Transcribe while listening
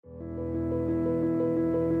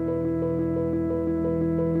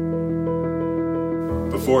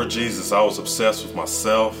Before Jesus, I was obsessed with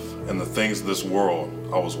myself and the things of this world.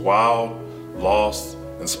 I was wild, lost,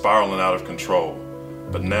 and spiraling out of control.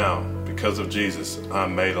 But now, because of Jesus,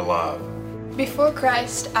 I'm made alive. Before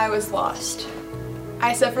Christ, I was lost.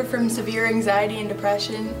 I suffered from severe anxiety and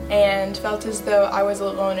depression and felt as though I was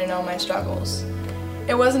alone in all my struggles.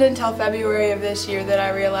 It wasn't until February of this year that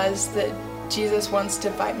I realized that Jesus wants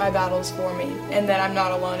to fight my battles for me and that I'm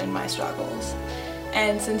not alone in my struggles.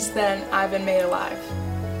 And since then, I've been made alive.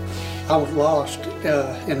 I was lost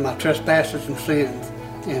in my trespasses and sins,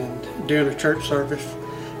 and during a church service,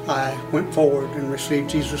 I went forward and received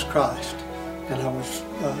Jesus Christ, and I was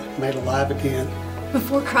made alive again.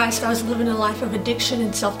 Before Christ, I was living a life of addiction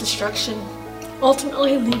and self-destruction,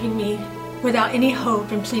 ultimately leaving me without any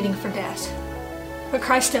hope and pleading for death. But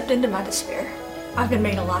Christ stepped into my despair. I've been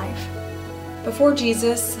made alive. Before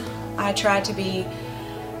Jesus, I tried to be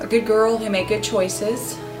a good girl who made good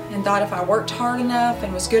choices and thought if I worked hard enough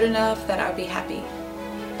and was good enough that I would be happy.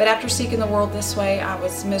 But after seeking the world this way, I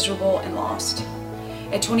was miserable and lost.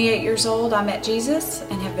 At 28 years old, I met Jesus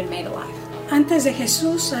and have been made alive. Antes de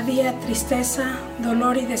Jesús había tristeza,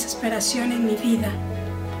 dolor y desesperación en mi vida.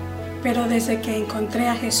 Pero desde que encontré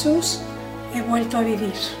a Jesús, he vuelto a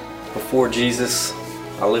vivir. Before Jesus,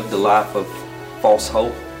 I lived a life of false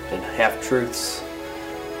hope and half-truths.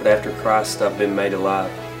 But after Christ, I've been made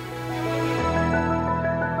alive.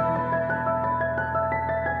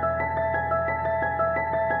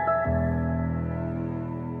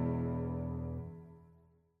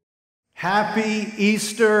 Happy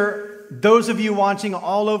Easter. Those of you watching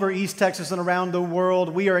all over East Texas and around the world,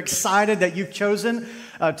 we are excited that you've chosen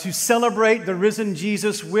to celebrate the risen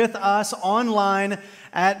Jesus with us online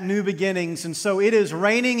at New Beginnings. And so it is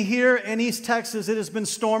raining here in East Texas. It has been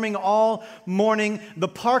storming all morning. The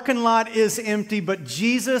parking lot is empty, but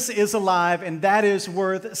Jesus is alive, and that is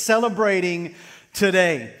worth celebrating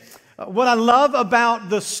today. What I love about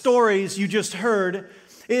the stories you just heard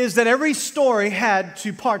is that every story had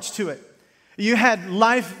two parts to it. You had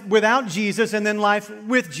life without Jesus and then life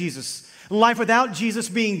with Jesus. Life without Jesus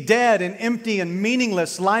being dead and empty and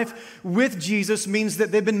meaningless. Life with Jesus means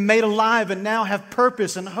that they've been made alive and now have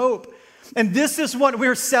purpose and hope. And this is what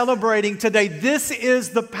we're celebrating today. This is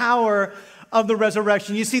the power of the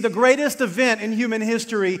resurrection. You see, the greatest event in human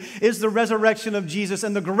history is the resurrection of Jesus.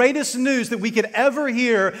 And the greatest news that we could ever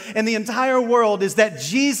hear in the entire world is that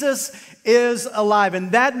Jesus is alive.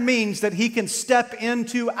 And that means that He can step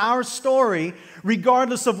into our story,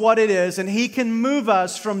 regardless of what it is, and He can move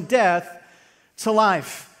us from death to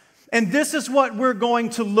life. And this is what we're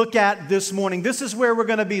going to look at this morning. This is where we're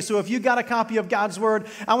going to be. So if you got a copy of God's Word,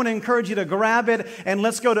 I want to encourage you to grab it, and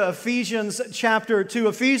let's go to Ephesians chapter 2.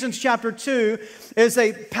 Ephesians chapter 2 is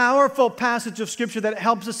a powerful passage of Scripture that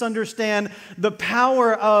helps us understand the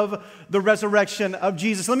power of the resurrection of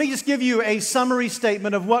Jesus. Let me just give you a summary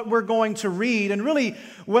statement of what we're going to read, and really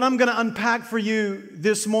what I'm going to unpack for you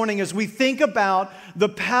this morning as we think about the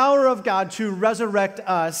power of God to resurrect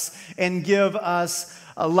us and give us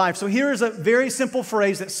a life. So here is a very simple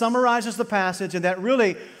phrase that summarizes the passage and that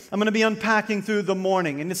really I'm going to be unpacking through the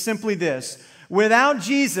morning. And it's simply this: without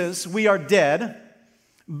Jesus, we are dead,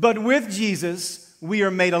 but with Jesus, we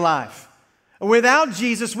are made alive. Without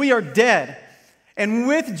Jesus, we are dead, and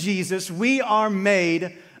with Jesus, we are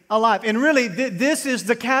made alive. And really, this is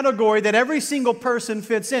the category that every single person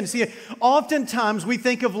fits in. See, oftentimes we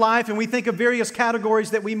think of life and we think of various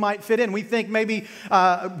categories that we might fit in. We think maybe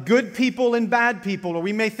good people and bad people, or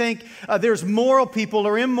we may think there's moral people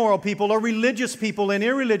or immoral people, or religious people and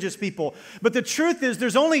irreligious people. But the truth is,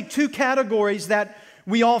 there's only two categories that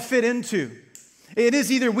we all fit into. It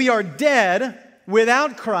is either we are dead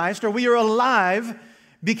without Christ, or we are alive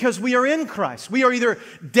because we are in Christ. We are either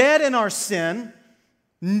dead in our sin,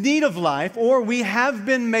 need of life, or we have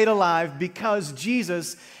been made alive because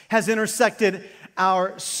Jesus has intersected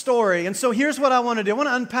our story. And so here's what I want to do. I want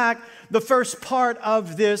to unpack the first part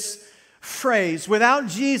of this phrase. Without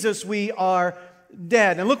Jesus, we are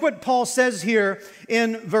dead. And look what Paul says here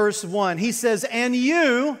in verse 1. He says, "And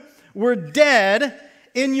you were dead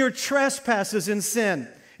in your trespasses and sin."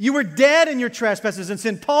 You were dead in your trespasses and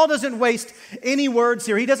sin. Paul doesn't waste any words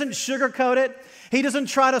here. He doesn't sugarcoat it. He doesn't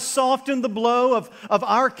try to soften the blow of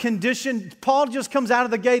our condition. Paul just comes out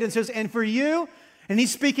of the gate and says, "And for you," and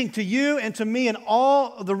he's speaking to you and to me and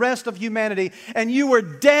all the rest of humanity, "and you were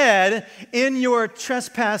dead in your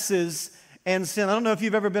trespasses and sin." I don't know if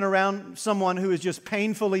you've ever been around someone who is just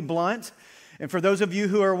painfully blunt. And for those of you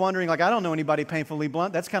who are wondering, like, I don't know anybody painfully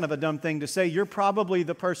blunt, that's kind of a dumb thing to say. You're probably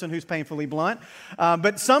the person who's painfully blunt.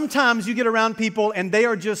 But sometimes you get around people and they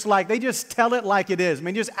are just like, they just tell it like it is. I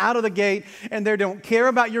mean, just out of the gate, and they don't care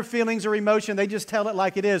about your feelings or emotion. They just tell it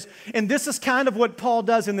like it is. And this is kind of what Paul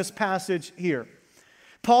does in this passage here.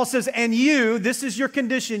 Paul says, and you, this is your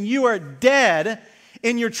condition, you are dead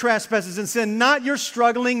in your trespasses and sin. Not you're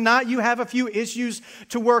struggling, not you have a few issues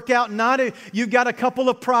to work out, not you've got a couple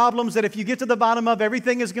of problems that if you get to the bottom of,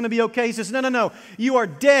 everything is going to be okay. He says, no, you are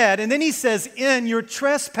dead. And then he says, in your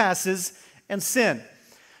trespasses and sin.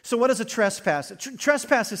 So what is a trespass?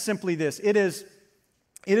 Trespass is simply this. It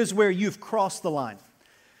is where you've crossed the line.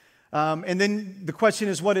 And then the question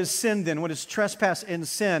is, what is sin then? What is trespass and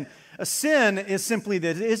sin? A sin is simply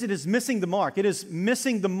this, it is missing the mark. It is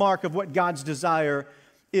missing the mark of what God's desire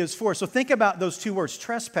is for. So think about those two words,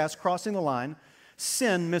 trespass, crossing the line,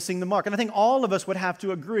 sin, missing the mark. And I think all of us would have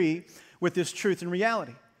to agree with this truth and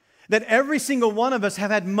reality. That every single one of us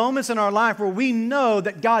have had moments in our life where we know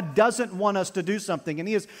that God doesn't want us to do something. And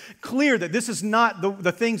He is clear that this is not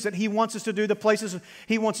the things that He wants us to do, the places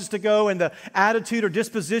He wants us to go, and the attitude or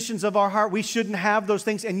dispositions of our heart. We shouldn't have those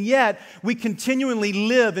things. And yet, we continually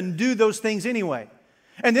live and do those things anyway.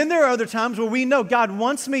 And then there are other times where we know God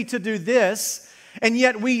wants me to do this, and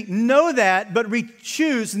yet we know that, but we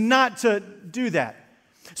choose not to do that.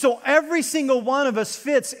 So every single one of us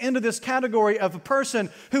fits into this category of a person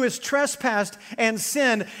who has trespassed and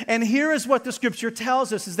sinned. And here is what the Scripture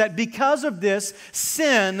tells us, is that because of this,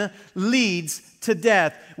 sin leads to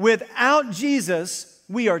death. Without Jesus,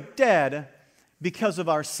 we are dead because of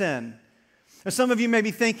our sin. Now, some of you may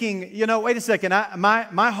be thinking, wait a second,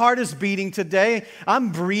 my heart is beating today.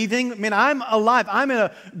 I'm breathing. I mean, I'm alive. I'm in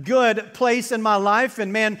a good place in my life,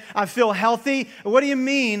 and man, I feel healthy. What do you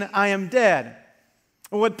mean I am dead?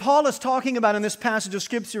 What Paul is talking about in this passage of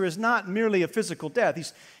Scripture is not merely a physical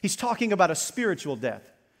death. He's talking about a spiritual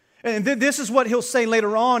death. And this is what he'll say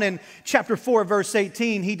later on in chapter 4, verse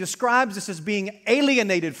 18. He describes this as being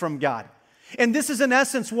alienated from God. And this is in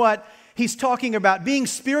essence what he's talking about. Being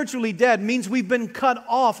spiritually dead means we've been cut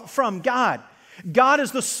off from God. God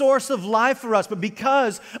is the source of life for us, but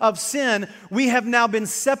because of sin, we have now been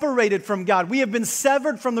separated from God. We have been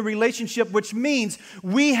severed from the relationship, which means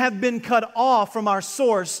we have been cut off from our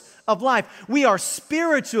source of life. We are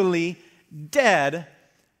spiritually dead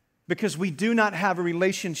because we do not have a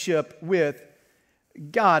relationship with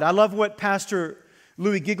God. I love what Pastor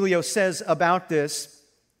Louis Giglio says about this.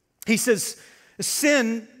 He says,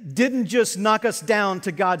 sin didn't just knock us down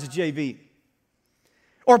to God's JV,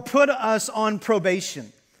 or put us on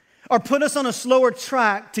probation, or put us on a slower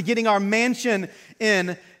track to getting our mansion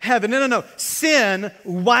in heaven. No. Sin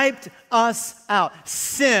wiped us out.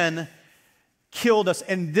 Sin killed us.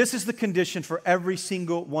 And this is the condition for every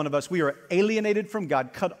single one of us. We are alienated from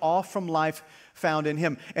God, cut off from life found in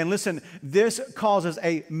Him. And listen, this causes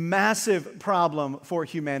a massive problem for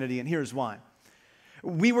humanity, and here's why.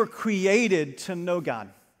 We were created to know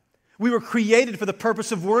God. We were created for the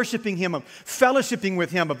purpose of worshiping Him, of fellowshipping with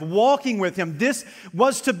Him, of walking with Him. This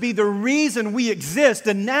was to be the reason we exist.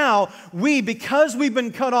 And now because we've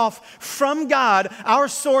been cut off from God, our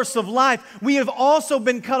source of life, we have also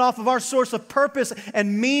been cut off of our source of purpose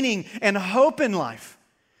and meaning and hope in life.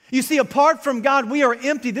 You see, apart from God, we are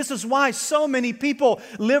empty. This is why so many people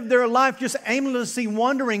live their life just aimlessly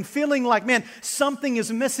wandering, feeling like, man, something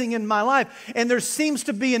is missing in my life. And there seems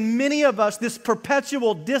to be in many of us this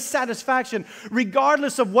perpetual dissatisfaction,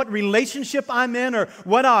 regardless of what relationship I'm in or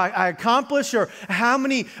what I accomplish or how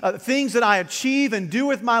many things that I achieve and do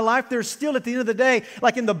with my life. There's still, at the end of the day,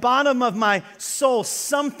 like in the bottom of my soul,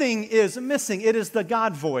 something is missing. It is the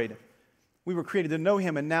God void. We were created to know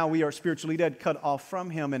Him, and now we are spiritually dead, cut off from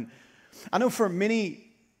Him. And I know for many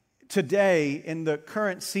today, in the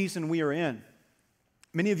current season we are in,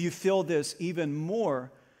 many of you feel this even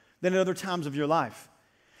more than at other times of your life.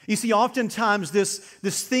 You see, oftentimes this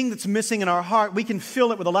thing that's missing in our heart, we can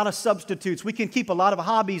fill it with a lot of substitutes. We can keep a lot of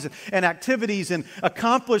hobbies and activities and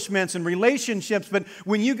accomplishments and relationships. But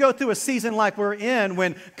when you go through a season like we're in,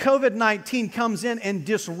 when COVID-19 comes in and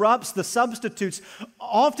disrupts the substitutes,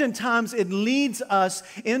 oftentimes it leads us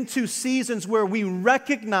into seasons where we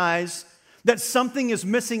recognize that something is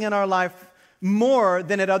missing in our life more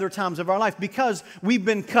than at other times of our life, because we've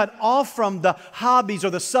been cut off from the hobbies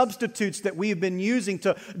or the substitutes that we've been using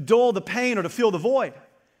to dull the pain or to fill the void.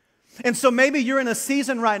 And so maybe you're in a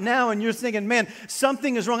season right now and you're thinking, man,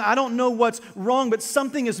 something is wrong. I don't know what's wrong, but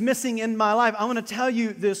something is missing in my life. I want to tell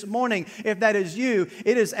you this morning, if that is you,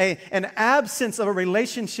 it is an absence of a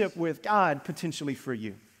relationship with God potentially for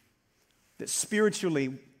you. That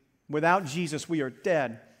spiritually, without Jesus, we are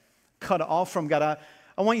dead cut off from God.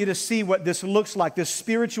 I want you to see what this looks like, this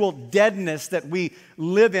spiritual deadness that we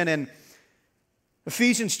live in. In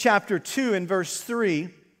Ephesians chapter 2 and verse 3,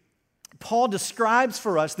 Paul describes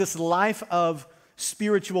for us this life of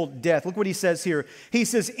spiritual death. Look what he says here. He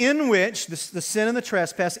says, in which, the sin and the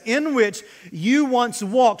trespass, in which you once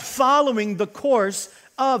walked, following the course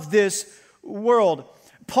of this world.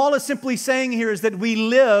 Paul is simply saying here is that we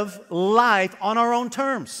live life on our own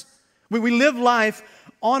terms. We live life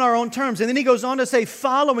on our own terms. And then he goes on to say,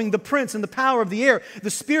 following the prince and the power of the air,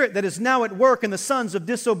 the spirit that is now at work in the sons of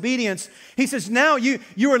disobedience. He says, now you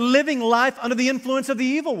are living life under the influence of the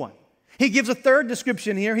evil one. He gives a third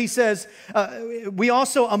description here. He says, we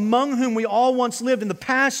also, among whom we all once lived in the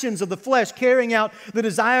passions of the flesh, carrying out the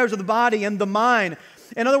desires of the body and the mind.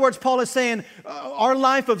 In other words, Paul is saying, our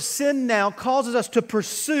life of sin now causes us to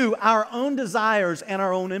pursue our own desires and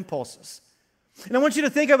our own impulses. And I want you to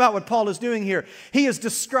think about what Paul is doing here. He is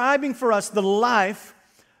describing for us the life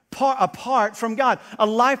apart from God, a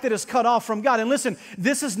life that is cut off from God. And listen,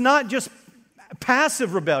 this is not just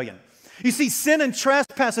passive rebellion. You see, sin and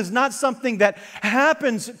trespass is not something that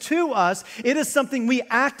happens to us. It is something we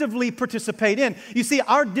actively participate in. You see,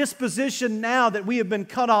 our disposition now that we have been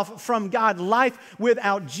cut off from God, life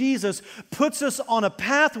without Jesus, puts us on a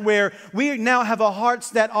path where we now have our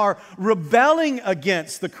hearts that are rebelling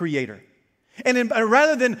against the Creator. And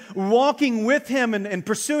rather than walking with Him and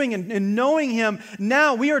pursuing and knowing Him,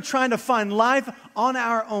 now we are trying to find life on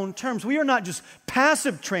our own terms. We are not just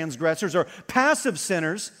passive transgressors or passive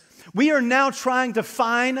sinners. We are now trying to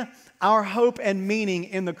find our hope and meaning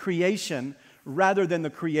in the creation rather than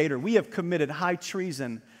the Creator. We have committed high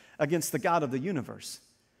treason against the God of the universe.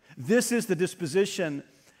 This is the disposition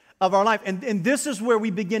of our life. And this is where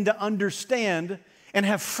we begin to understand and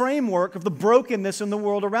have framework of the brokenness in the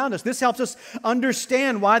world around us. This helps us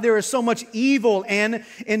understand why there is so much evil and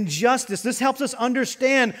injustice. This helps us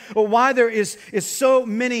understand why there is so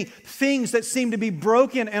many things that seem to be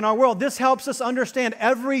broken in our world. This helps us understand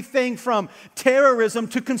everything from terrorism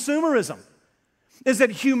to consumerism. Is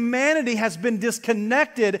that humanity has been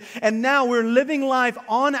disconnected and now we're living life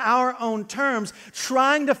on our own terms,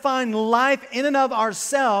 trying to find life in and of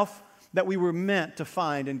ourselves that we were meant to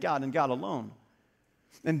find in God and God alone.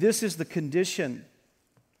 And this is the condition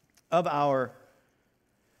of our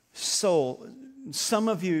soul. Some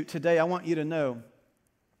of you today, I want you to know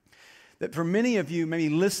that for many of you, maybe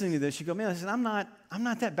listening to this, you go, man, listen, I'm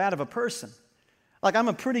not that bad of a person. Like, I'm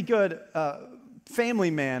a pretty good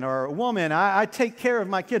family man or woman. I take care of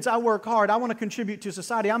my kids. I work hard. I want to contribute to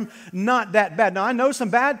society. I'm not that bad. Now, I know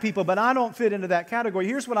some bad people, but I don't fit into that category.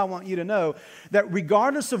 Here's what I want you to know, that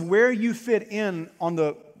regardless of where you fit in on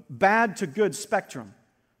the bad to good spectrum,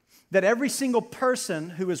 that every single person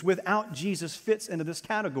who is without Jesus fits into this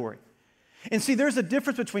category. And see, there's a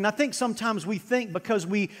difference between, I think sometimes we think because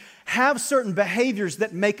we have certain behaviors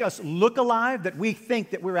that make us look alive, that we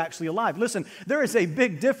think that we're actually alive. Listen, there is a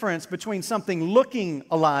big difference between something looking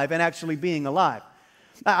alive and actually being alive.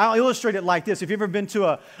 I'll illustrate it like this. If you've ever been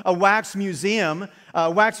to a wax museum,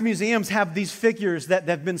 wax museums have these figures that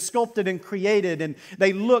have been sculpted and created, and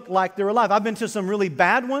they look like they're alive. I've been to some really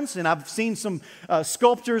bad ones, and I've seen some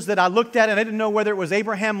sculptures that I looked at, and I didn't know whether it was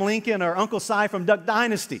Abraham Lincoln or Uncle Si from Duck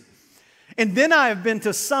Dynasty. And then I have been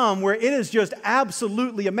to some where it is just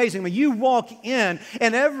absolutely amazing. I mean, you walk in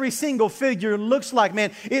and every single figure looks like,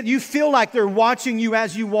 man, you feel like they're watching you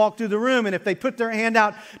as you walk through the room. And if they put their hand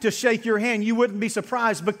out to shake your hand, you wouldn't be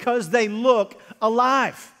surprised because they look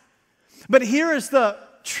alive. But here is the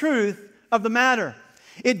truth of the matter.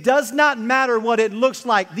 It does not matter what it looks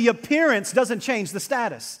like. The appearance doesn't change the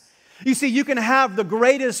status. You see, you can have the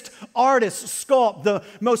greatest artist sculpt the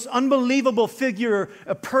most unbelievable figure,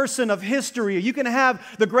 a person of history. You can have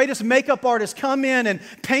the greatest makeup artist come in and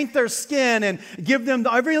paint their skin and give them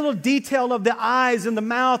every little detail of the eyes and the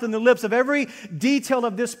mouth and the lips, of every detail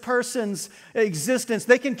of this person's existence.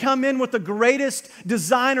 They can come in with the greatest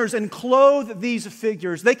designers and clothe these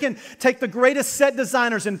figures. They can take the greatest set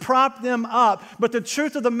designers and prop them up. But the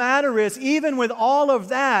truth of the matter is, even with all of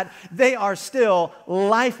that, they are still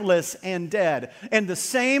lifeless and dead. And the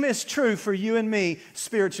same is true for you and me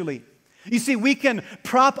spiritually. You see, we can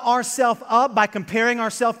prop ourselves up by comparing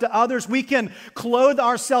ourselves to others. We can clothe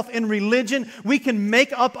ourselves in religion. We can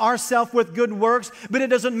make up ourselves with good works. But it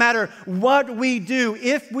doesn't matter what we do.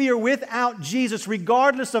 If we are without Jesus,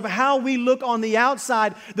 regardless of how we look on the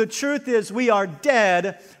outside, the truth is we are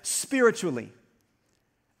dead spiritually.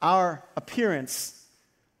 Our appearance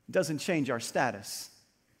doesn't change our status.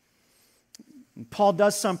 And Paul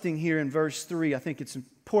does something here in verse 3. I think it's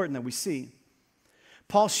important that we see.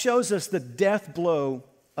 Paul shows us the death blow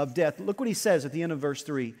of death. Look what he says at the end of verse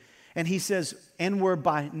 3. And he says, and we're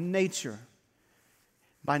by nature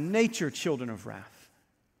children of wrath.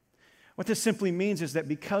 What this simply means is that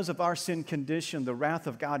because of our sin condition, the wrath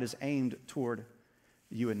of God is aimed toward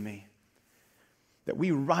you and me. That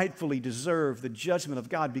we rightfully deserve the judgment of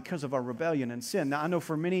God because of our rebellion and sin. Now, I know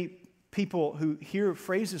for many people who hear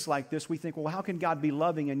phrases like this, we think, well, how can God be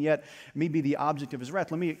loving and yet me be the object of his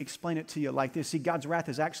wrath? Let me explain it to you like this. See, God's wrath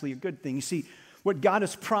is actually a good thing. You see, what God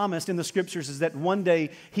has promised in the scriptures is that one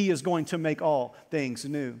day he is going to make all things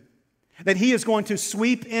new. That he is going to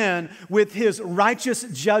sweep in with his righteous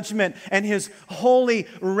judgment and his holy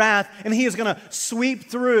wrath, and he is going to sweep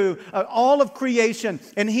through all of creation,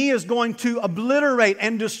 and he is going to obliterate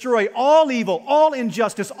and destroy all evil, all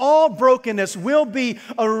injustice, all brokenness will be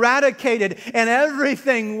eradicated, and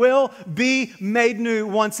everything will be made new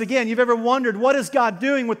once again. You've ever wondered, what is God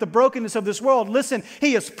doing with the brokenness of this world? Listen,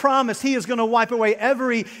 he has promised he is going to wipe away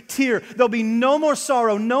every tear. There'll be no more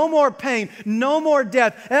sorrow, no more pain, no more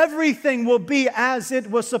death. Everything will be as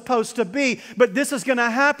it was supposed to be. But this is going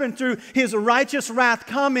to happen through his righteous wrath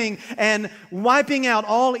coming and wiping out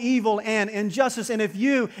all evil and injustice. And if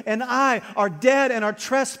you and I are dead in our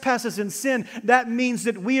trespasses and sin, that means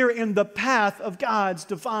that we are in the path of God's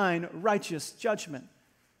divine righteous judgment.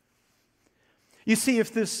 You see,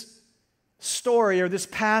 if this story or this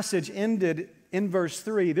passage ended in verse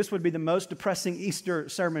 3, this would be the most depressing Easter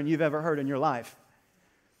sermon you've ever heard in your life.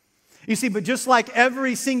 You see, but just like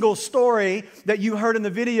every single story that you heard in the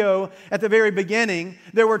video at the very beginning,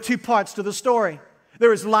 there were two parts to the story.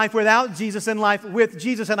 There is life without Jesus and life with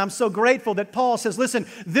Jesus. And I'm so grateful that Paul says, listen,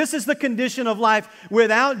 this is the condition of life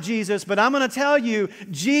without Jesus, but I'm going to tell you,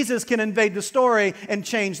 Jesus can invade the story and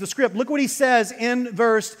change the script. Look what he says in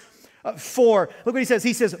verse 4. Look what he says.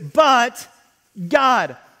 He says, but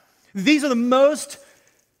God. These are the most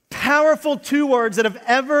powerful two words that have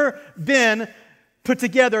ever been put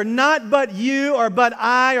together. Not but you or but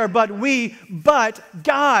I or but we, but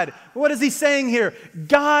God. What is he saying here?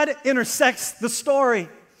 God intersects the story.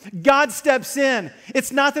 God steps in.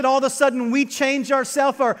 It's not that all of a sudden we change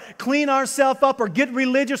ourselves or clean ourselves up or get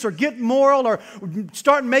religious or get moral or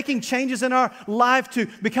start making changes in our life to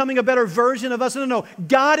becoming a better version of us. No.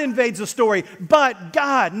 God invades the story. But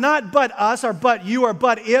God, not but us or but you or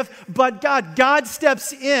but if, but God. God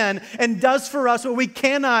steps in and does for us what we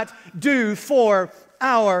cannot do for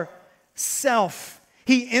ourselves.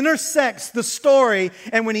 He intersects the story,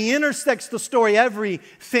 and when he intersects the story,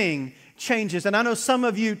 everything changes. And I know some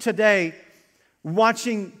of you today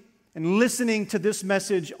watching and listening to this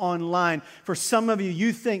message online, for some of you,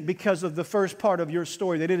 you think because of the first part of your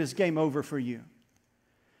story that it is game over for you.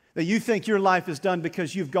 That you think your life is done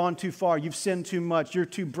because you've gone too far, you've sinned too much, you're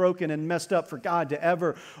too broken and messed up for God to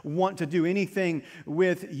ever want to do anything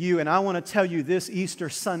with you. And I want to tell you this Easter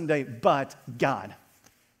Sunday, but God.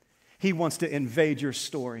 He wants to invade your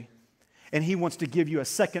story. And he wants to give you a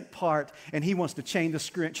second part, and he wants to change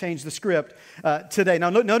the script today. Now,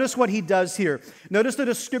 notice what he does here. Notice the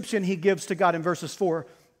description he gives to God in verses 4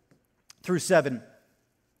 through 7.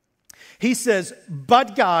 He says,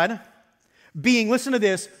 but God, being, listen to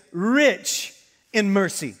this, rich in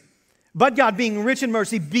mercy. But God being rich in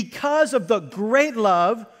mercy because of the great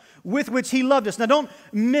love with which he loved us. Now, don't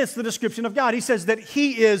miss the description of God. He says that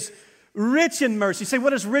he is rich in mercy. You say, what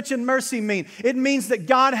does rich in mercy mean? It means that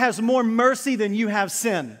God has more mercy than you have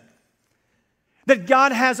sin. That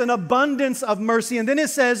God has an abundance of mercy. And then it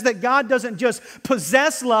says that God doesn't just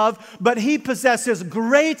possess love, but he possesses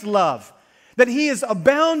great love. That he is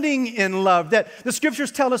abounding in love. That the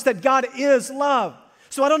scriptures tell us that God is love.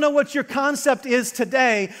 So I don't know what your concept is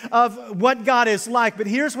today of what God is like, but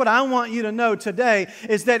here's what I want you to know today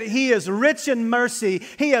is that he is rich in mercy.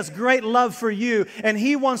 He has great love for you, and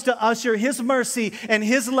he wants to usher his mercy and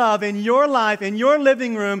his love in your life, in your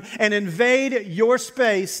living room, and invade your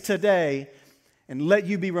space today and let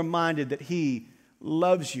you be reminded that he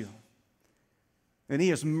loves you and he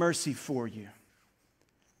has mercy for you.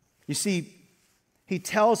 You see, he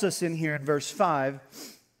tells us in here in verse 5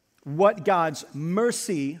 what God's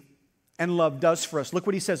mercy and love does for us. Look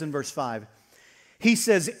what he says in verse 5. He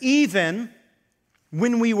says, even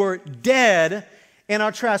when we were dead in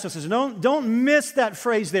our trespasses. Don't miss that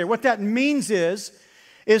phrase there. What that means is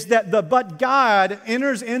that the but God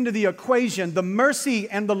enters into the equation. The mercy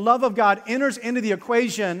and the love of God enters into the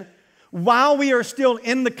equation while we are still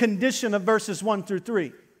in the condition of verses 1 through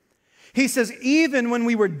 3. He says, even when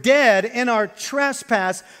we were dead in our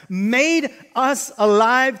trespass, made us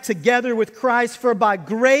alive together with Christ, for by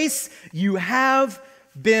grace you have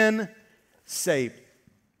been saved.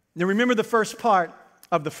 Now remember the first part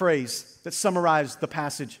of the phrase that summarized the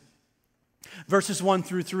passage. Verses 1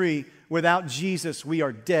 through 3, without Jesus, we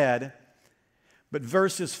are dead. But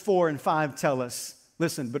verses 4 and 5 tell us,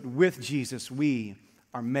 listen, but with Jesus, we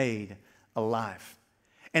are made alive.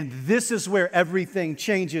 And this is where everything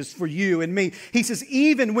changes for you and me. He says,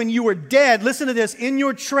 even when you were dead, listen to this, in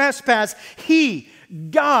your trespass, He,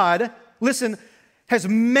 God, listen, has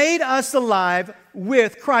made us alive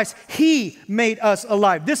with Christ. He made us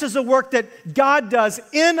alive. This is a work that God does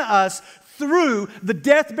in us through the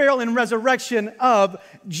death, burial, and resurrection of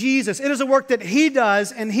Jesus. It is a work that He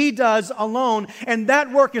does and He does alone. And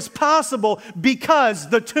that work is possible because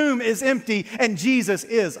the tomb is empty and Jesus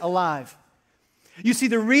is alive. You see,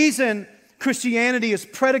 the reason Christianity is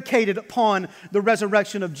predicated upon the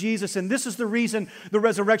resurrection of Jesus, and this is the reason the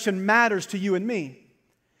resurrection matters to you and me,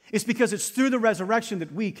 is because it's through the resurrection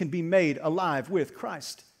that we can be made alive with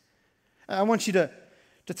Christ. I want you to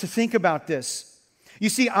think about this. You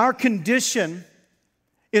see, our condition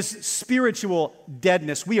is spiritual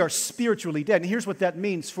deadness. We are spiritually dead. And here's what that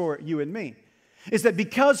means for you and me, is that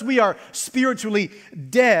because we are spiritually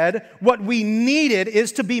dead, what we needed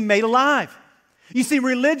is to be made alive. You see,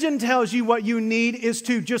 religion tells you what you need is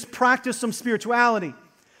to just practice some spirituality.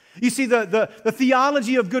 You see, the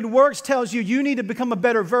theology of good works tells you you need to become a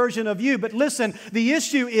better version of you. But listen, the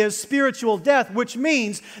issue is spiritual death, which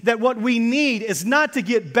means that what we need is not to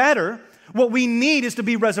get better. What we need is to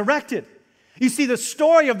be resurrected. You see, the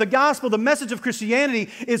story of the gospel, the message of Christianity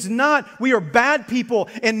is not we are bad people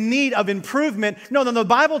in need of improvement. No, the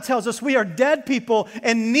Bible tells us we are dead people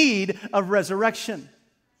in need of resurrection.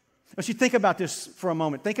 Let's you think about this for a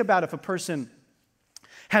moment. Think about if a person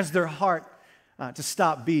has their heart to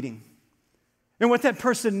stop beating. And what that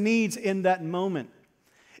person needs in that moment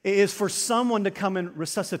is for someone to come and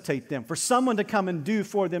resuscitate them, for someone to come and do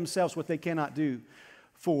for themselves what they cannot do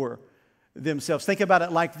for themselves. Think about it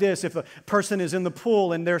like this. If a person is in the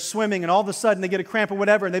pool and they're swimming and all of a sudden they get a cramp or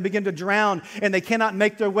whatever and they begin to drown and they cannot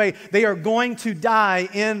make their way, they are going to die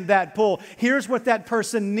in that pool. Here's what that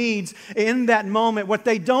person needs in that moment. What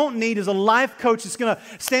they don't need is a life coach that's going to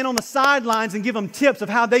stand on the sidelines and give them tips of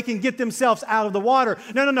how they can get themselves out of the water.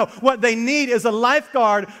 No. What they need is a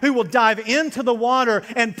lifeguard who will dive into the water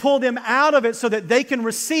and pull them out of it so that they can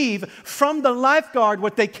receive from the lifeguard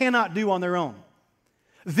what they cannot do on their own.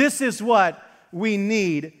 This is what we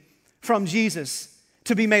need from Jesus,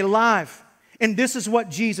 to be made alive. And this is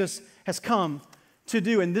what Jesus has come to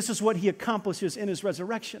do. And this is what He accomplishes in His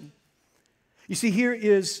resurrection. You see, here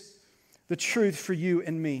is the truth for you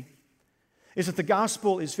and me, is that the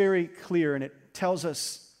gospel is very clear and it tells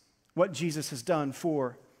us what Jesus has done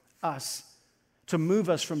for us to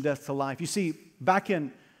move us from death to life. You see, back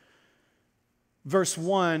in verse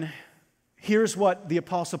 1, here's what the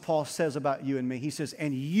Apostle Paul says about you and me. He says,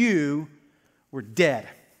 and you were dead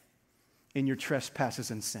in your trespasses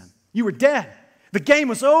and sin. You were dead. The game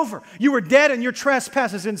was over. You were dead in your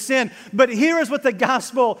trespasses and sin. But here is what the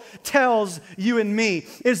gospel tells you and me,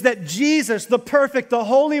 is that Jesus, the perfect, the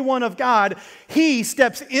Holy One of God, He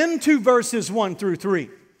steps into verses 1 through 3.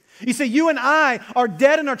 You see, you and I are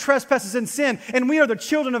dead in our trespasses and sin, and we are the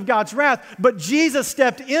children of God's wrath. But Jesus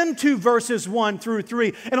stepped into verses 1 through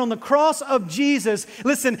 3. And on the cross of Jesus,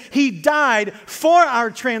 listen, He died for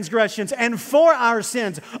our transgressions and for our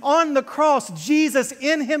sins. On the cross, Jesus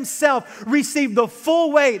in Himself received the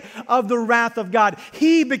full weight of the wrath of God.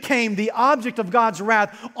 He became the object of God's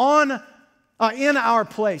wrath in our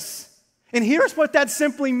place. And here's what that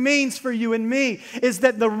simply means for you and me, is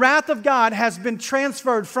that the wrath of God has been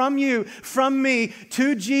transferred from you, from me,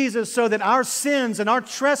 to Jesus so that our sins and our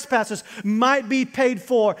trespasses might be paid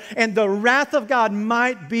for and the wrath of God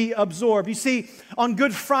might be absorbed. You see, on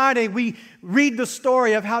Good Friday, we read the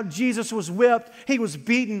story of how Jesus was whipped, He was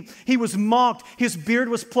beaten, He was mocked, His beard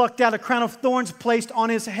was plucked out, a crown of thorns placed on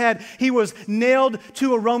His head. He was nailed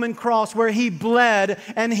to a Roman cross where He bled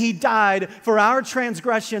and He died for our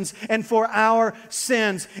transgressions and for our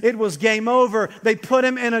sins. It was game over. They put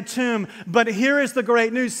Him in a tomb. But here is the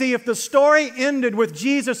great news. See, if the story ended with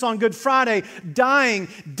Jesus on Good Friday dying,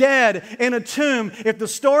 dead, in a tomb, if the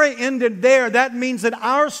story ended there, that means that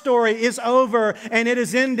our story is over and it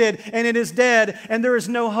is ended and it is dead and there is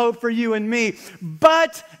no hope for you and me.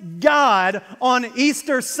 But God, on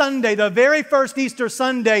Easter Sunday, the very first Easter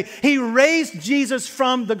Sunday, He raised Jesus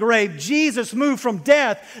from the grave. Jesus moved from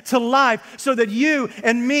death to life so that you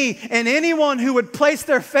and me and anyone who would place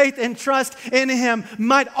their faith and trust in Him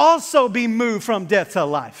might also be moved from death to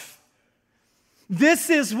life. This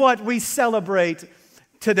is what we celebrate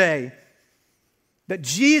today, that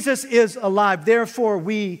Jesus is alive. Therefore,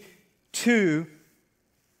 we too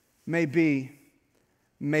may be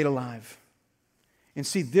made alive. And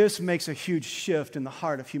see, this makes a huge shift in the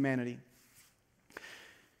heart of humanity.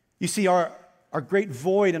 You see, our great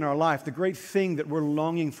void in our life, the great thing that we're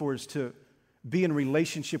longing for is to be in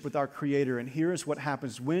relationship with our Creator. And here's what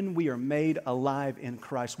happens. When we are made alive in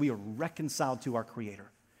Christ, we are reconciled to our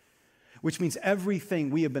Creator, which means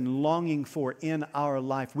everything we have been longing for in our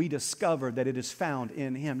life, we discover that it is found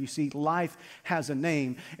in Him. You see, life has a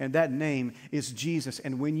name, and that name is Jesus.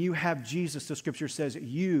 And when you have Jesus, the Scripture says,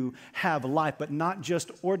 you have life, but not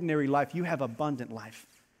just ordinary life, you have abundant life.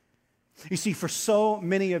 You see, for so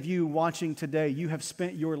many of you watching today, you have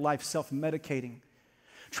spent your life self-medicating,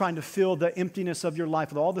 trying to fill the emptiness of your life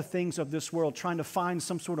with all the things of this world, trying to find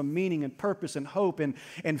some sort of meaning and purpose and hope and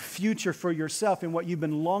future for yourself. And what you've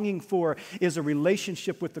been longing for is a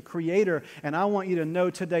relationship with the Creator. And I want you to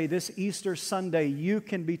know today, this Easter Sunday, you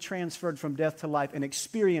can be transferred from death to life and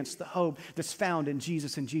experience the hope that's found in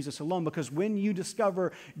Jesus and Jesus alone. Because when you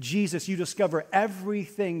discover Jesus, you discover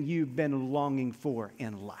everything you've been longing for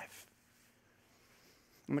in life.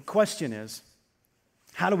 And the question is,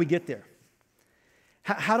 how do we get there?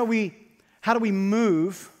 How do we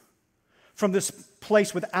move from this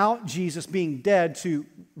place without Jesus being dead to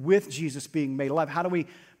with Jesus being made alive? How do we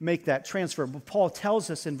make that transfer? Well, Paul tells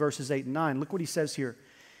us in verses 8 and 9. Look what he says here.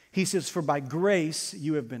 He says, "For by grace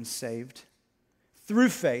you have been saved through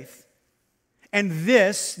faith, and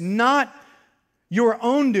this not your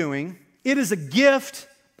own doing. It is a gift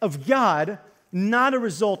of God, not a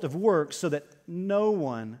result of works, so that no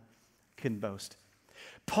one can boast."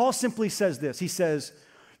 Paul simply says this. He says,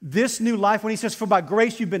 this new life, when he says, "For by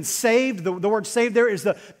grace you've been saved," the word saved there is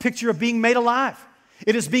the picture of being made alive.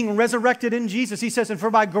 It is being resurrected in Jesus. He says, "And for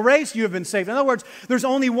by grace you have been saved." In other words, there's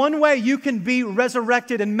only one way you can be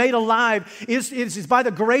resurrected and made alive is by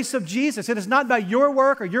the grace of Jesus. It is not by your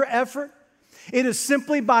work or your effort. It is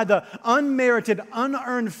simply by the unmerited,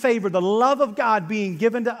 unearned favor, the love of God being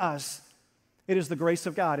given to us. It is the grace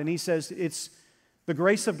of God. And he says it's the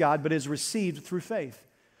grace of God, but is received through faith.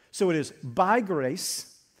 So it is by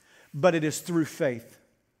grace, but it is through faith.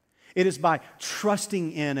 It is by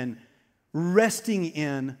trusting in and resting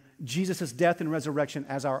in Jesus' death and resurrection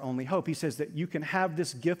as our only hope. He says that you can have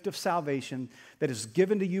this gift of salvation that is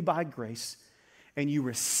given to you by grace, and you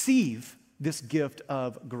receive this gift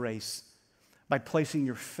of grace by placing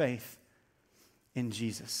your faith in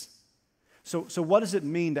Jesus. So what does it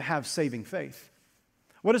mean to have saving faith?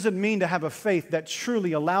 What does it mean to have a faith that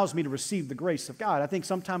truly allows me to receive the grace of God? I think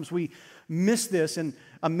sometimes we miss this in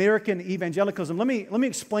American evangelicalism. Let me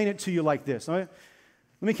explain it to you like this. Let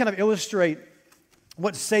me kind of illustrate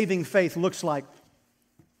what saving faith looks like.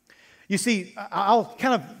 You see, I'll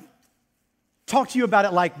kind of talk to you about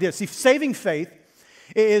it like this. See, saving faith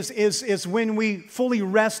is when we fully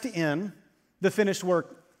rest in the finished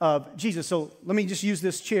work of Jesus. So let me just use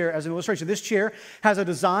this chair as an illustration. This chair has a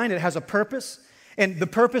design, it has a purpose. And the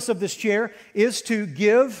purpose of this chair is to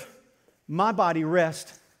give my body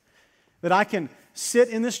rest. That I can sit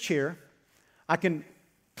in this chair, I can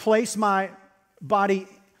place my body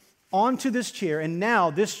onto this chair, and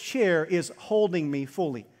now this chair is holding me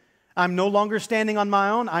fully. I'm no longer standing on my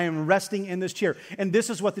own, I am resting in this chair. And this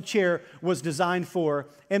is what the chair was designed for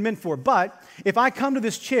and meant for. But if I come to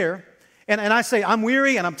this chair, and I say, I'm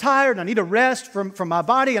weary and I'm tired and I need a rest from my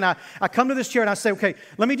body. And I come to this chair and I say, okay,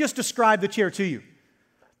 let me just describe the chair to you.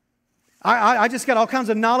 I just got all kinds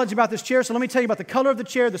of knowledge about this chair. So let me tell you about the color of the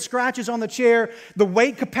chair, the scratches on the chair, the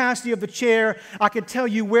weight capacity of the chair. I could tell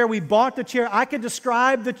you where we bought the chair. I could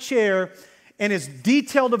describe the chair in as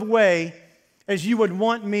detailed of a way as you would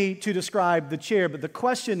want me to describe the chair. But the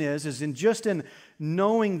question is in just in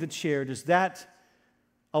knowing the chair, does that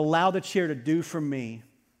allow the chair to do for me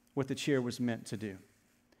what the chair was meant to do?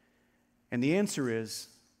 And the answer is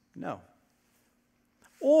no.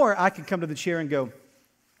 Or I could come to the chair and go,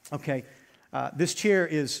 okay, this chair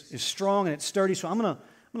is strong and it's sturdy, so I'm going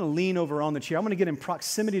to lean over on the chair. I'm going to get in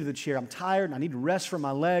proximity to the chair. I'm tired and I need to rest from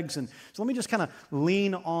my legs, and so let me just kind of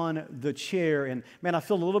lean on the chair, and man, I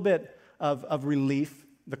feel a little bit of relief.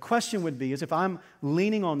 The question would be is if I'm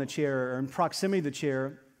leaning on the chair or in proximity to the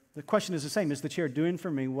chair, the question is the same. Is the chair doing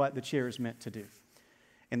for me what the chair is meant to do?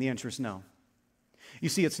 And the answer is no. You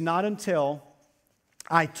see, it's not until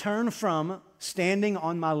I turn from standing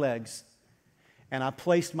on my legs and I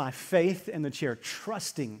placed my faith in the chair,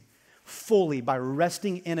 trusting fully by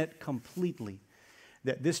resting in it completely,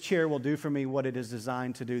 that this chair will do for me what it is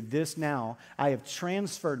designed to do. This now, I have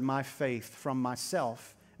transferred my faith from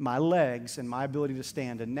myself, my legs, and my ability to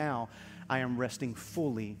stand, and now I am resting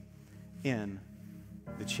fully in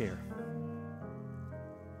the chair.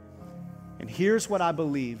 And here's what I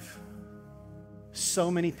believe so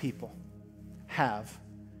many people have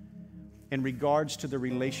in regards to the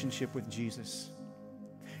relationship with Jesus.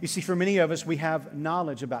 You see, for many of us, we have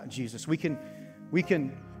knowledge about Jesus. We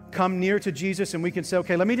can come near to Jesus and we can say,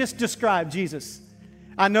 okay, let me just describe Jesus.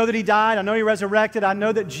 I know that He died. I know He resurrected. I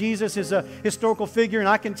know that Jesus is a historical figure, and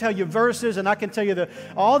I can tell you verses, and I can tell you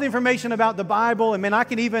all the information about the Bible, and man, I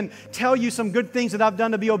can even tell you some good things that I've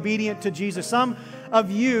done to be obedient to Jesus. Some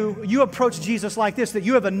of you approach Jesus like this, that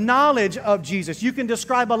you have a knowledge of Jesus. You can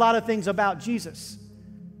describe a lot of things about Jesus,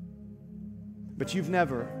 but you've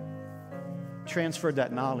never transferred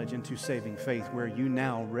that knowledge into saving faith, where you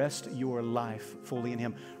now rest your life fully in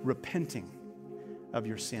Him, repenting of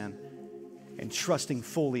your sin and trusting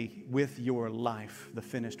fully with your life the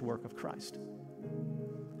finished work of Christ.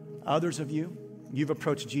 Others of you, you've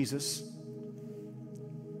approached Jesus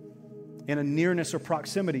in a nearness or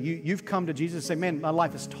proximity. You've come to Jesus and say, man, my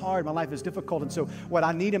life is hard, my life is difficult, and so what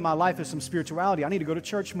I need in my life is some spirituality. I need to go to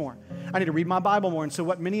church more. I need to read my Bible more. And so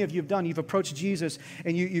what many of you have done, you've approached Jesus,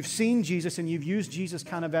 and you've seen Jesus, and you've used Jesus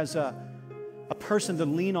kind of as a person to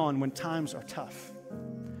lean on when times are tough.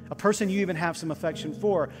 A person you even have some affection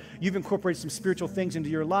for. You've incorporated some spiritual things into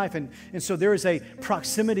your life, and so there is a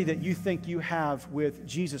proximity that you think you have with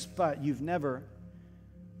Jesus, but you've never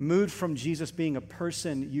moved from Jesus being a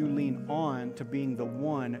person you lean on to being the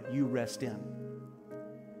one you rest in.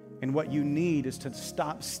 And what you need is to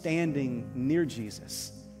stop standing near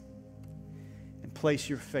Jesus and place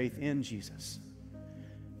your faith in Jesus,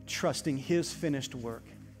 trusting His finished work,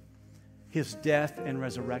 His death and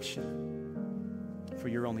resurrection for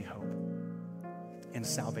your only hope and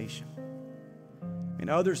salvation. And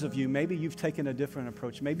others of you, maybe you've taken a different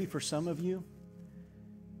approach. Maybe for some of you,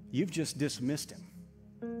 you've just dismissed Him.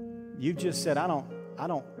 You've just said, I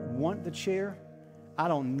don't want the chair. I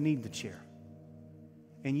don't need the chair.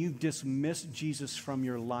 And you've dismissed Jesus from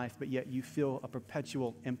your life, but yet you feel a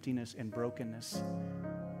perpetual emptiness and brokenness.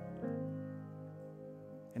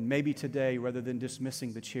 And maybe today, rather than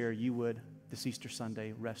dismissing the chair, you would, this Easter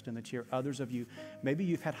Sunday, rest in the chair. Others of you, maybe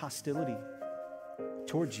you've had hostility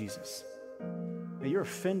toward Jesus. Now, you're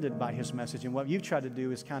offended by His message, and what you've tried to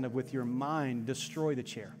do is kind of with your mind destroy the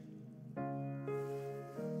chair.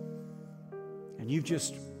 And you've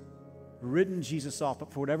just ridden Jesus off,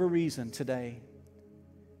 but for whatever reason today,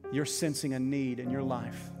 you're sensing a need in your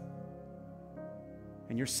life.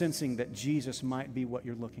 And you're sensing that Jesus might be what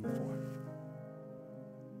you're looking for.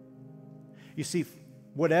 You see,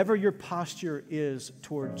 whatever your posture is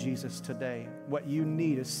toward Jesus today, what you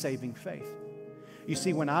need is saving faith. You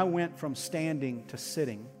see, when I went from standing to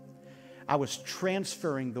sitting, I was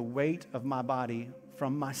transferring the weight of my body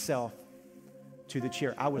from myself to the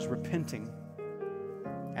chair. I was repenting,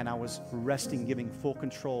 and I was resting, giving full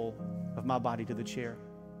control of my body to the chair.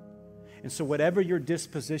 And so whatever your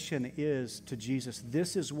disposition is to Jesus,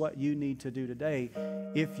 this is what you need to do today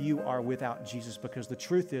if you are without Jesus, because the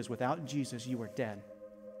truth is, without Jesus, you are dead.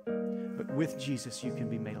 But with Jesus, you can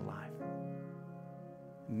be made alive.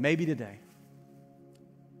 Maybe today,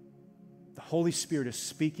 the Holy Spirit is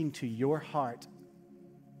speaking to your heart,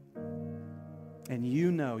 and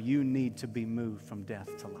you know you need to be moved from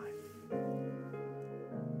death to life.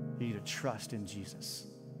 You need to trust in Jesus.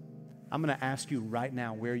 I'm going to ask you right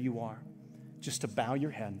now where you are, just to bow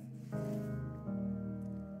your head.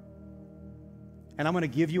 And I'm going to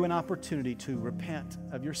give you an opportunity to repent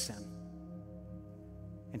of your sin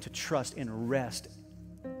and to trust and rest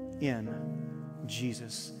in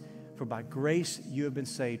Jesus. For by grace you have been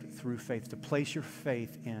saved through faith, to place your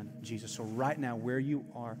faith in Jesus. So right now, where you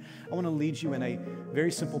are, I want to lead you in a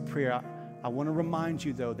very simple prayer. I want to remind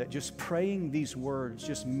you, though, that just praying these words,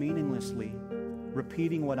 just meaninglessly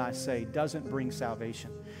repeating what I say, doesn't bring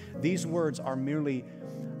salvation. These words are merely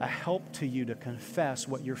a help to you to confess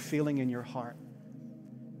what you're feeling in your heart.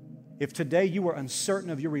 If today you are uncertain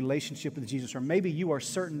of your relationship with Jesus, or maybe you are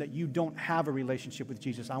certain that you don't have a relationship with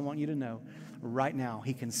Jesus, I want you to know right now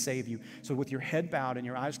He can save you. So with your head bowed and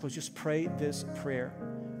your eyes closed, just pray this prayer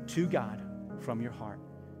to God from your heart.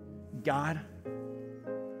 God,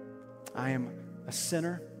 I am a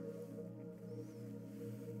sinner,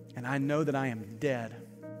 and I know that I am dead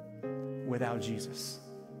without Jesus.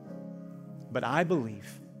 But I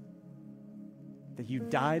believe that you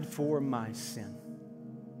died for my sin,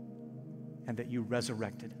 and that you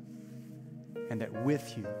resurrected, and that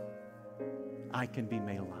with you I can be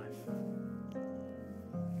made alive.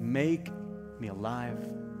 Make me alive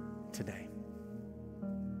today.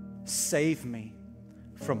 Save me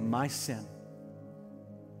from my sin.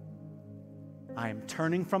 I am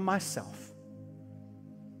turning from myself,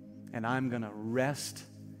 and I'm going to rest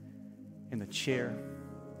in the chair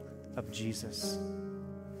of Jesus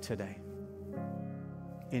today.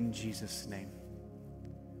 In Jesus' name,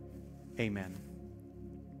 amen.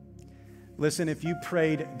 Listen, if you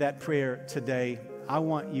prayed that prayer today, I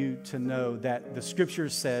want you to know that the scripture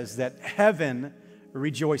says that heaven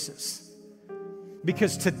rejoices.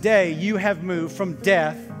 Because today you have moved from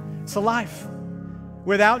death to life.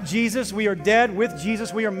 Without Jesus, we are dead. With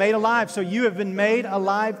Jesus, we are made alive. So you have been made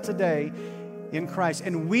alive today in Christ.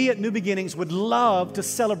 And we at New Beginnings would love to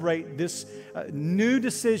celebrate this new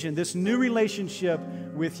decision, this new relationship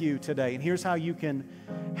with you today. And here's how you can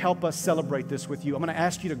help us celebrate this with you. I'm going to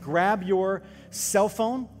ask you to grab your cell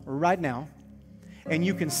phone right now, and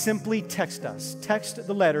you can simply text us. Text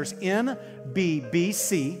the letters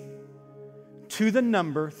NBBC to the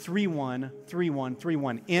number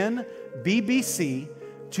 313131. NBBC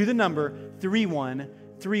to the number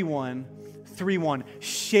 313131.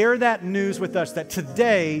 Share that news with us that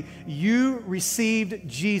today you received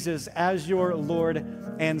Jesus as your Lord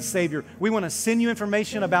and Savior. We want to send you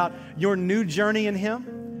information about your new journey in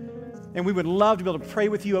Him, and we would love to be able to pray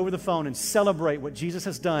with you over the phone and celebrate what Jesus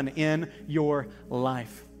has done in your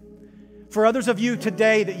life. For others of you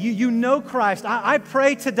today that you know Christ, I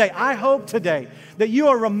pray today, I hope today, that you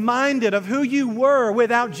are reminded of who you were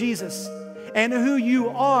without Jesus and who you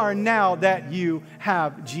are now that you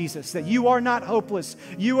have Jesus. That you are not hopeless,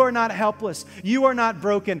 you are not helpless, you are not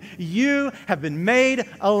broken, you have been made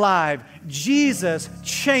alive. Jesus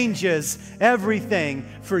changes everything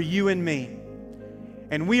for you and me.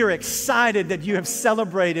 And we are excited that you have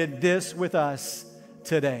celebrated this with us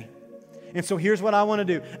today. And so here's what I want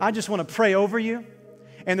to do. I just want to pray over you,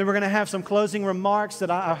 and then we're going to have some closing remarks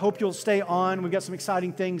that I hope you'll stay on. We've got some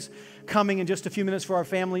exciting things coming in just a few minutes for our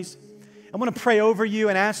families. I want to pray over you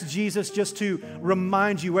and ask Jesus just to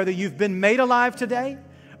remind you whether you've been made alive today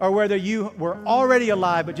or whether you were already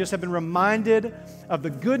alive but just have been reminded of the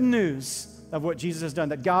good news of what Jesus has done,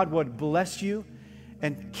 that God would bless you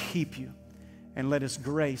and keep you and let His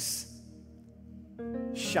grace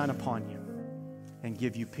shine upon you and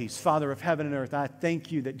give you peace. Father of heaven and earth, I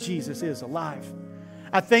thank you that Jesus is alive.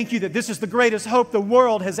 I thank you that this is the greatest hope the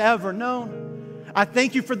world has ever known. I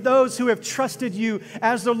thank you for those who have trusted you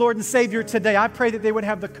as their Lord and Savior today. I pray that they would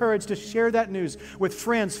have the courage to share that news with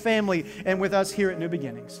friends, family, and with us here at New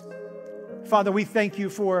Beginnings. Father, we thank you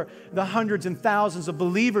for the hundreds and thousands of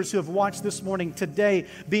believers who have watched this morning today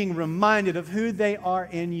being reminded of who they are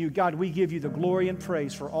in you. God, we give you the glory and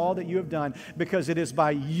praise for all that you have done, because it is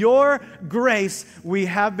by your grace we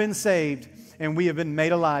have been saved and we have been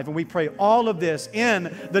made alive. And we pray all of this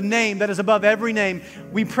in the name that is above every name.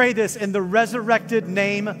 We pray this in the resurrected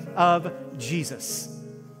name of Jesus.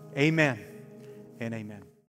 Amen and amen.